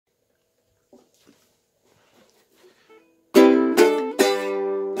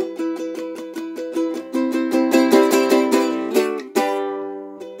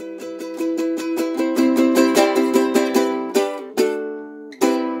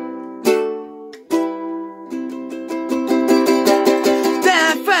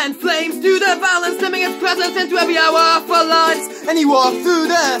violence, dimming its presence into every hour of our lives. And he walked through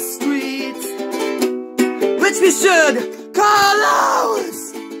the streets, which we should call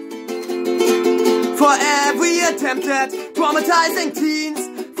ours. For every attempt at traumatizing teens,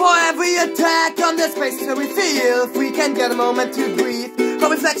 for every attack on the space where we feel if we can get a moment to breathe. For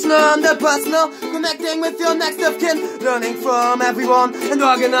reflection on the personal, connecting with your next of kin, learning from everyone and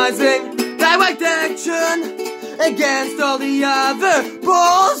organizing direct action against all the other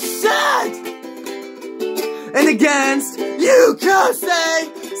bullshit. And against you can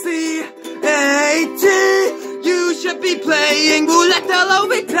say C-A-T. You should be playing roulette all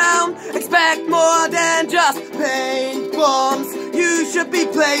over town. Expect more than just paint bombs. You should be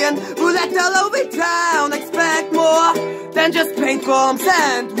playing roulette all over town. Expect more than just paint bombs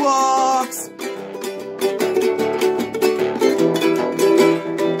and walks.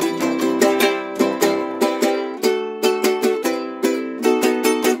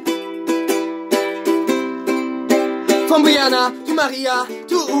 From Brianna to Maria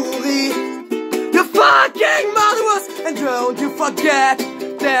to Uri, you're fucking murderers, and don't you forget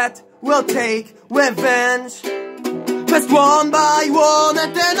that we'll take revenge. First one by one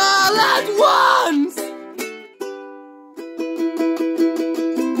and then all at once.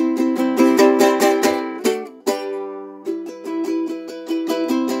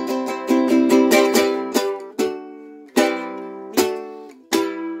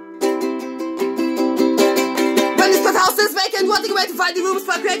 Houses vacant, wanting a way to find the rooms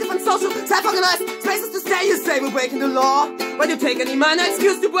for creative and social, self-organized spaces to stay. You say we're breaking the law when you take any minor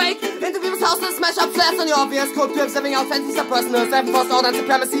excuse to break into people's houses, smash up flats on your obvious code trips, having out fancies of personal self-enforced order and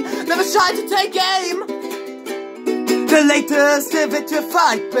supremacy. Never shy to take aim. The latest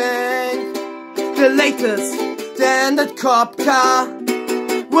vitrified bank, the latest standard cop car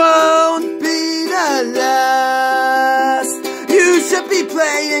won't be the last. You should be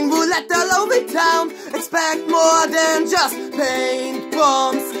playing roulette all over town. Expect more than just paint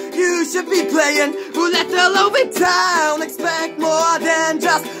bombs. You should be playing roulette all over town. Expect more than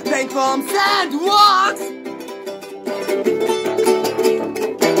just paint bombs and walks.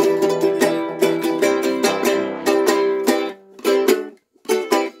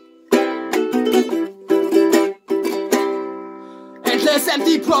 Endless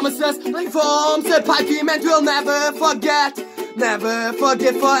empty promises, like forms a pipe dream and we'll never forget. Never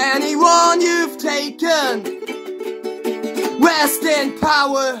forgive for anyone you've taken. Rest in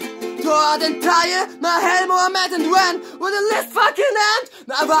power, toward entire Mahel, Mohammed and when will the list fucking end?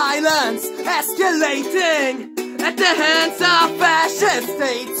 Now violence escalating at the hands of fascist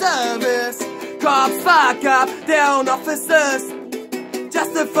state service. Cops fuck up their own officers,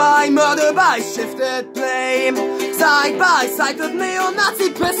 justify murder by shifted blame. Side by side with neo-Nazi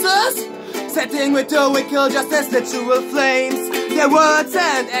pissers, setting rhetorical just as literal flames. Their words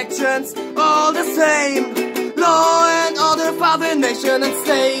and actions all the same. Law and order for the nation and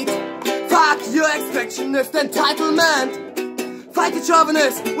state. Fuck your extractionist entitlement. Fight the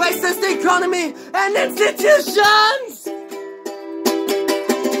chauvinist, racist economy and institutions.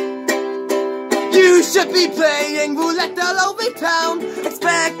 You should be playing roulette all over town.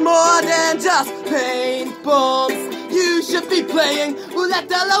 Expect more than just paint bombs. You should be playing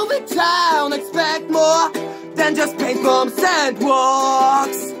roulette all over town. Expect more than just paint bombs and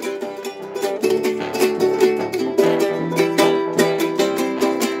walks.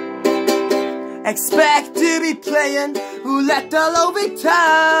 Expect to be playing roulette all over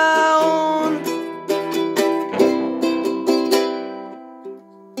town.